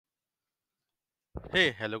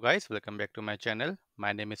Hey, hello guys, welcome back to my channel.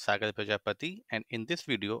 My name is Sagar Prajapati, and in this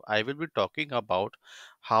video I will be talking about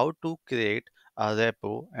how to create a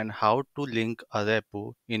repo and how to link a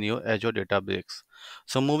repo in your Azure Databricks.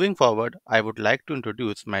 So moving forward, I would like to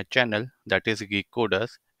introduce my channel, that is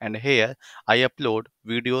Geekcoders, and here I upload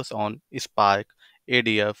videos on Spark,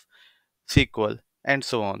 ADF, SQL, and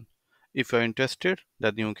so on. If you're interested,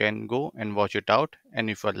 then you can go and watch it out, and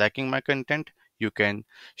if you're liking my content, you can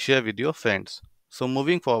share with your friends. So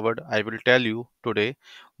moving forward, I will tell you today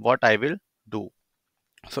what I will do.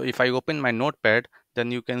 So if I open my notepad,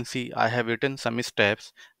 then you can see I have written some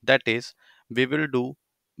steps. That is, we will do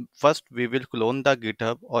first we will clone the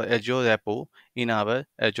GitHub or Azure repo in our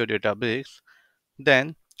Azure Databricks.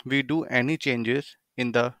 Then we do any changes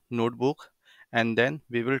in the notebook, and then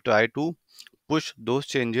we will try to push those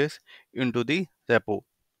changes into the repo.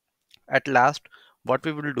 At last, what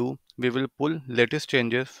we will do, we will pull latest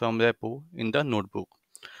changes from repo in the notebook.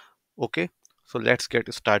 Okay, so let's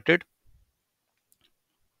get started.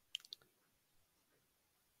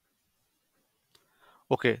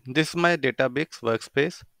 Okay, this is my Databricks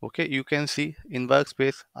workspace. Okay, you can see in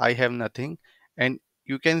workspace I have nothing, and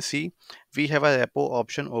you can see we have a repo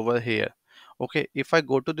option over here. Okay, if I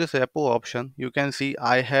go to this repo option, you can see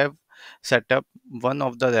I have set up one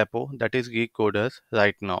of the repo, that is Geekcoders,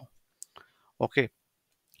 right now. Okay,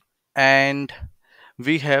 and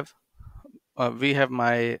we have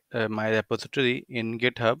my repository in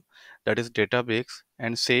GitHub, that is Databricks,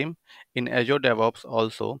 and same in Azure DevOps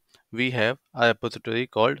also we have a repository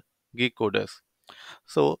called Geekcoders.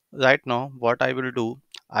 So right now what I will do,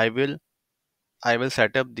 I will I will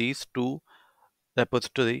set up these two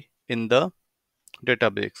repository in the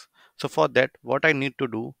Databricks. So for that, what I need to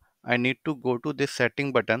do, I need to go to this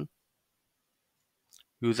setting button,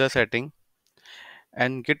 user setting,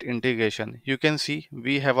 and git integration. You can see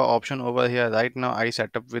we have an option over here. Right now I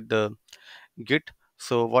set up with the Git.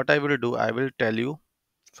 So what I will do, I will tell you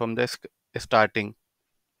from the starting.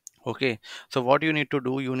 Okay, so what you need to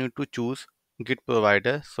do, you need to choose Git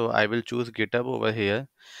provider. So I will choose GitHub over here.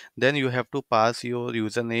 Then you have to pass your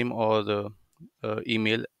username or the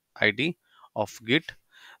email ID of Git.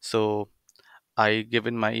 So I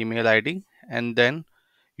given my email ID, and then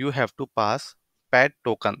you have to pass pad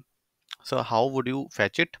token. So how would you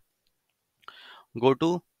fetch it? Go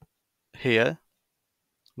to here,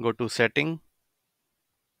 go to setting,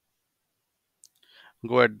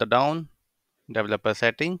 go at the down, developer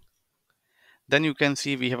setting. Then you can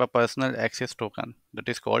see we have a personal access token, that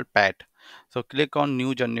is called PAT. So click on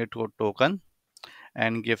new generate token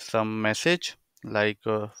and give some message like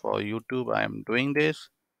for YouTube I am doing this,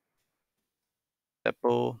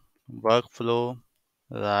 repo, workflow,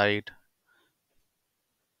 right,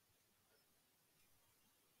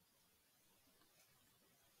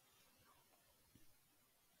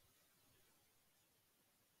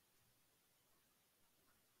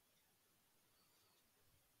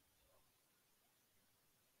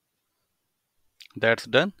 that's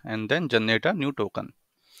done, and then generate a new token.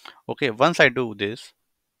 Okay, once I do this,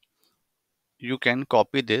 you can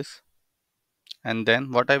copy this, and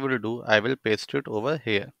then what I will do, I will paste it over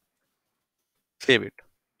here, save it.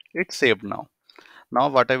 It's saved now. Now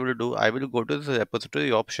what I will do, I will go to the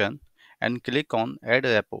repository option and click on add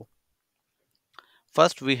repo.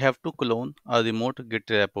 First, we have to clone a remote Git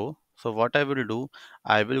repo. So what I will do,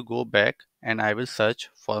 I will go back and I will search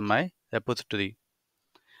for my repository.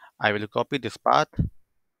 I will copy this path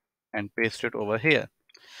and paste it over here.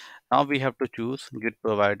 Now we have to choose Git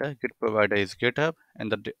provider. Git provider is GitHub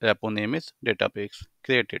and the repo name is Databricks.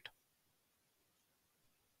 Create it.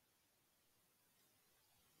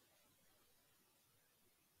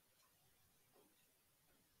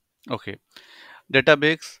 Okay,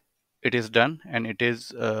 Databricks, it is done and it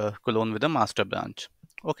is clone with the master branch.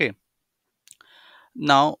 Okay,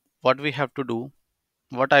 now what we have to do,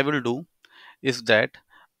 what I will do is that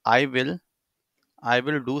I will I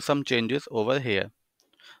will do some changes over here.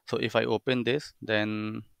 So if I open this,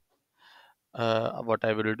 then what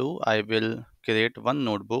I will do, I will create one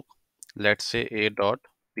notebook, let's say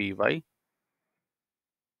a.py,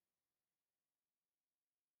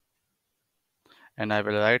 and I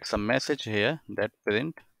will write some message here that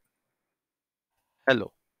print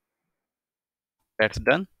hello. That's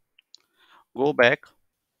done. Go back.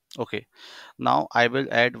 Okay, now I will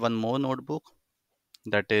add one more notebook,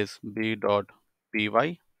 that is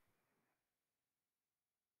b.py,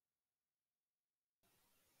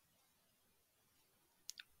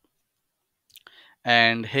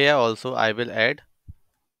 and here also I will add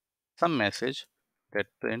some message that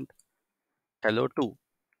print hello too.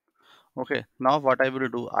 Okay, now what I will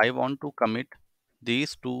do, I want to commit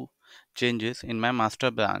these two changes in my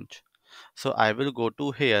master branch. So I will go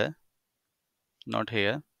to here, not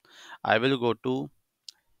here. I will go to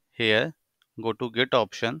here, go to Git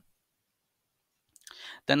option.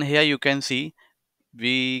 Then here you can see,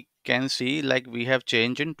 we can see like we have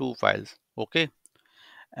changed in two files. Okay.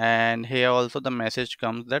 And here also the message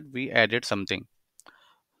comes that we added something.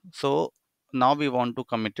 So now we want to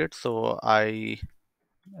commit it. So I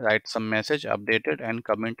write some message, updated and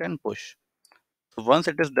commit and push. So once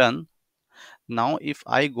it is done, now if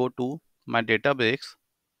I go to my Databricks,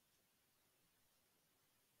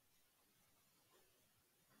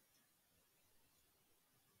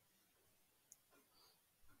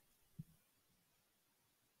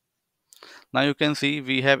 now you can see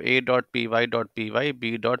we have a.py.py,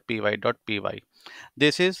 b.py.py.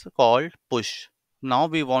 This is called push. Now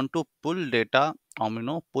we want to pull data,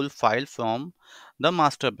 pull file from the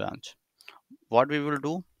master branch. What we will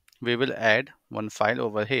do, we will add one file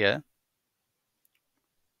over here.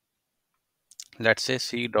 Let's say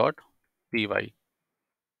c.py.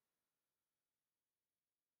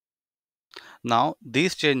 Now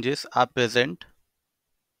these changes are present.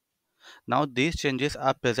 Now these changes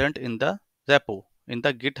are present in the repo, in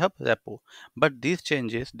the GitHub repo. But these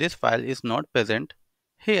changes, this file is not present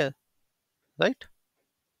here, right?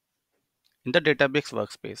 In the Databricks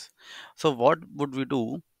workspace. So what would we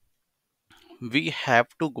do? We have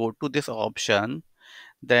to go to this option,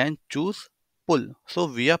 then choose pull. So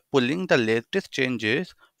we are pulling the latest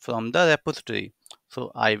changes from the repository.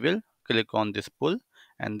 So I will click on this pull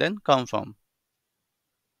and then confirm.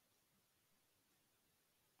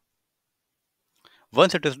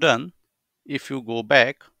 Once it is done, if you go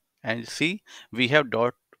back and see, we have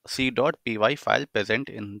 .c.py file present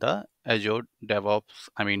in the Azure DevOps,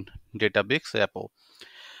 Databricks repo.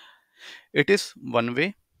 It is one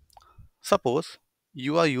way. Suppose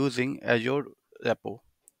you are using Azure repo,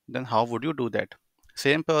 then how would you do that?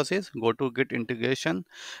 Same process, go to Git integration,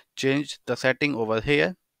 change the setting over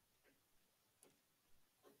here.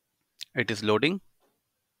 It is loading.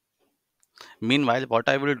 Meanwhile, what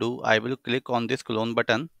I will do, I will click on this clone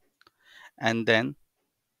button and then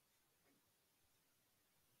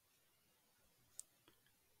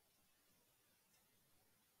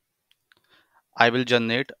I will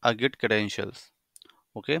generate a Git credentials.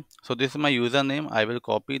 Okay, so this is my username. I will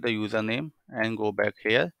copy the username and go back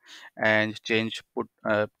here and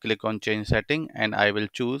click on change setting, and I will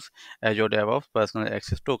choose Azure DevOps personal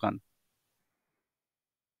access token.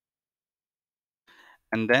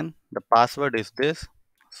 And then the password is this.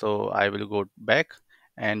 So I will go back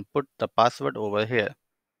and put the password over here.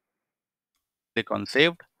 Click on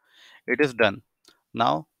saved. It is done.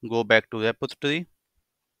 Now go back to repository,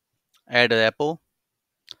 add repo.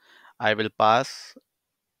 I will pass,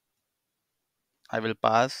 I will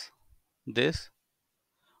pass this,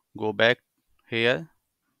 go back here,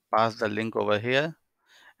 pass the link over here,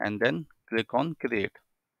 and then click on create.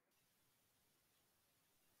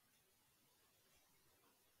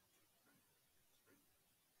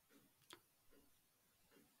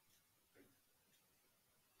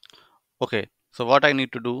 Okay, so what I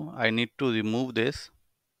need to do, I need to remove this.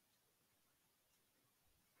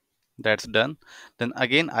 That's done. Then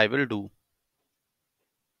again I will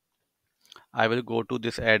go to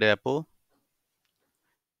this add repo,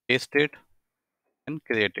 paste it and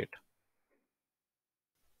create it.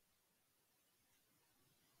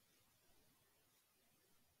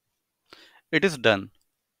 It is done.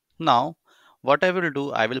 Now what I will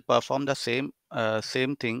do, I will perform the same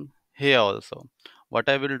thing here also. What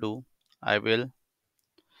I will do, I will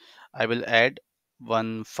I will add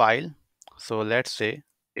one file. So let's say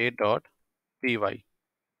a.py.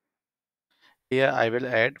 Here I will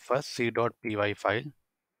add first c.py file.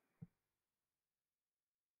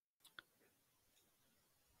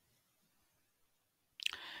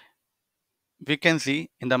 We can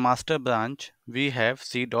see in the master branch we have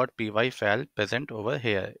c.py file present over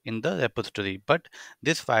here in the repository, but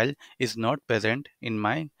this file is not present in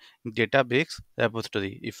my Databricks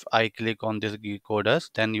repository. If I click on this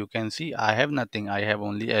Geekcoders, then you can see I have nothing. I have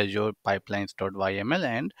only Azure pipelines.yml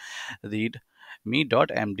and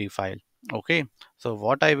readme.md file. Okay, so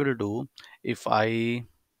what I will do, if I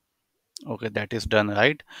okay, that is done,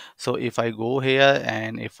 right? So if I go here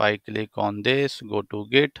and if I click on this, go to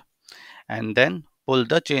Git and then pull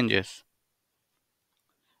the changes.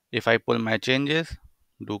 If I pull my changes,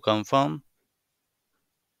 do confirm,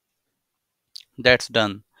 that's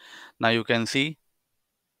done. Now you can see,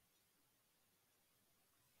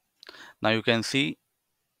 now you can see,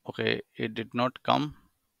 okay, it did not come.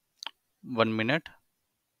 1 minute.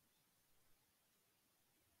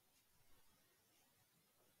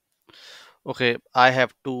 Okay, I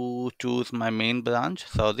have to choose my main branch,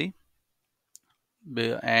 sorry.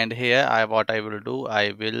 And here I what I will do,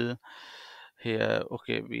 I will here,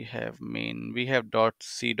 okay, we have main, we have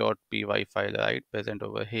 .c.py file, right, present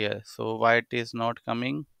over here. So why it is not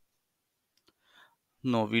coming?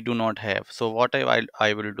 No, we do not have. So what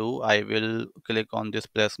I will do, I will click on this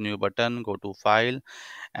press new button, go to file,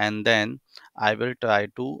 and then I will try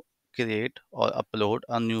to create or upload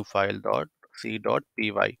a new file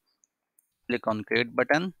 .c.py. Click on create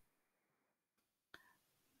button,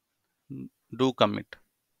 do commit.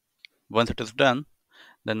 Once it is done,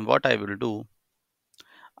 then what I will do,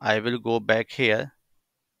 I will go back here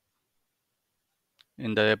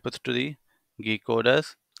in the repository,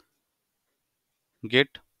 Geekcoders,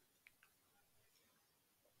 git,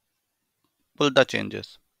 pull the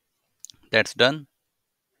changes. That's done.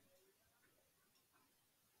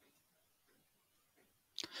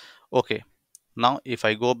 Okay. Now if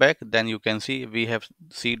I go back, then you can see we have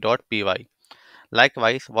c.py.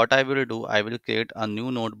 Likewise, what I will do, I will create a new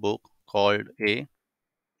notebook called A,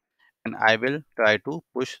 and I will try to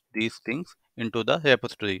push these things into the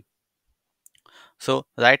repository. So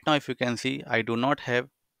right now, if you can see, I do not have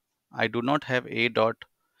a.py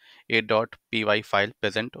file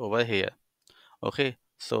present over here. Okay,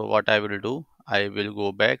 so what I will do, I will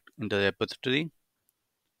go back in the repository,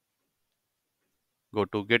 go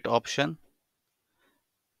to Git option,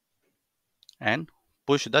 and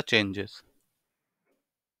push the changes.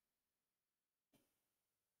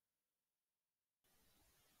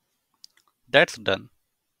 That's done.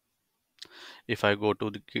 If I go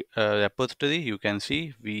to the repository, you can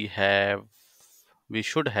see we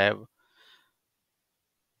should have,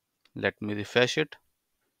 let me refresh it,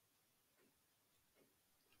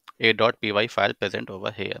 a.py file present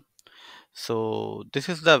over here. So this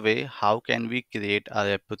is the way how can we create a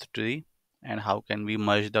repository and how can we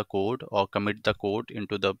merge the code or commit the code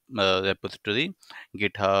into the repository,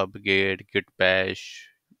 GitHub, Git, Git Bash,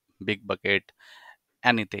 Bitbucket,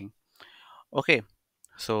 anything. Okay,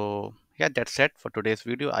 so yeah, that's it for today's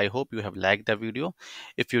video. I hope you have liked the video.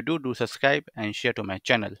 If you do, do subscribe and share to my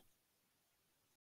channel.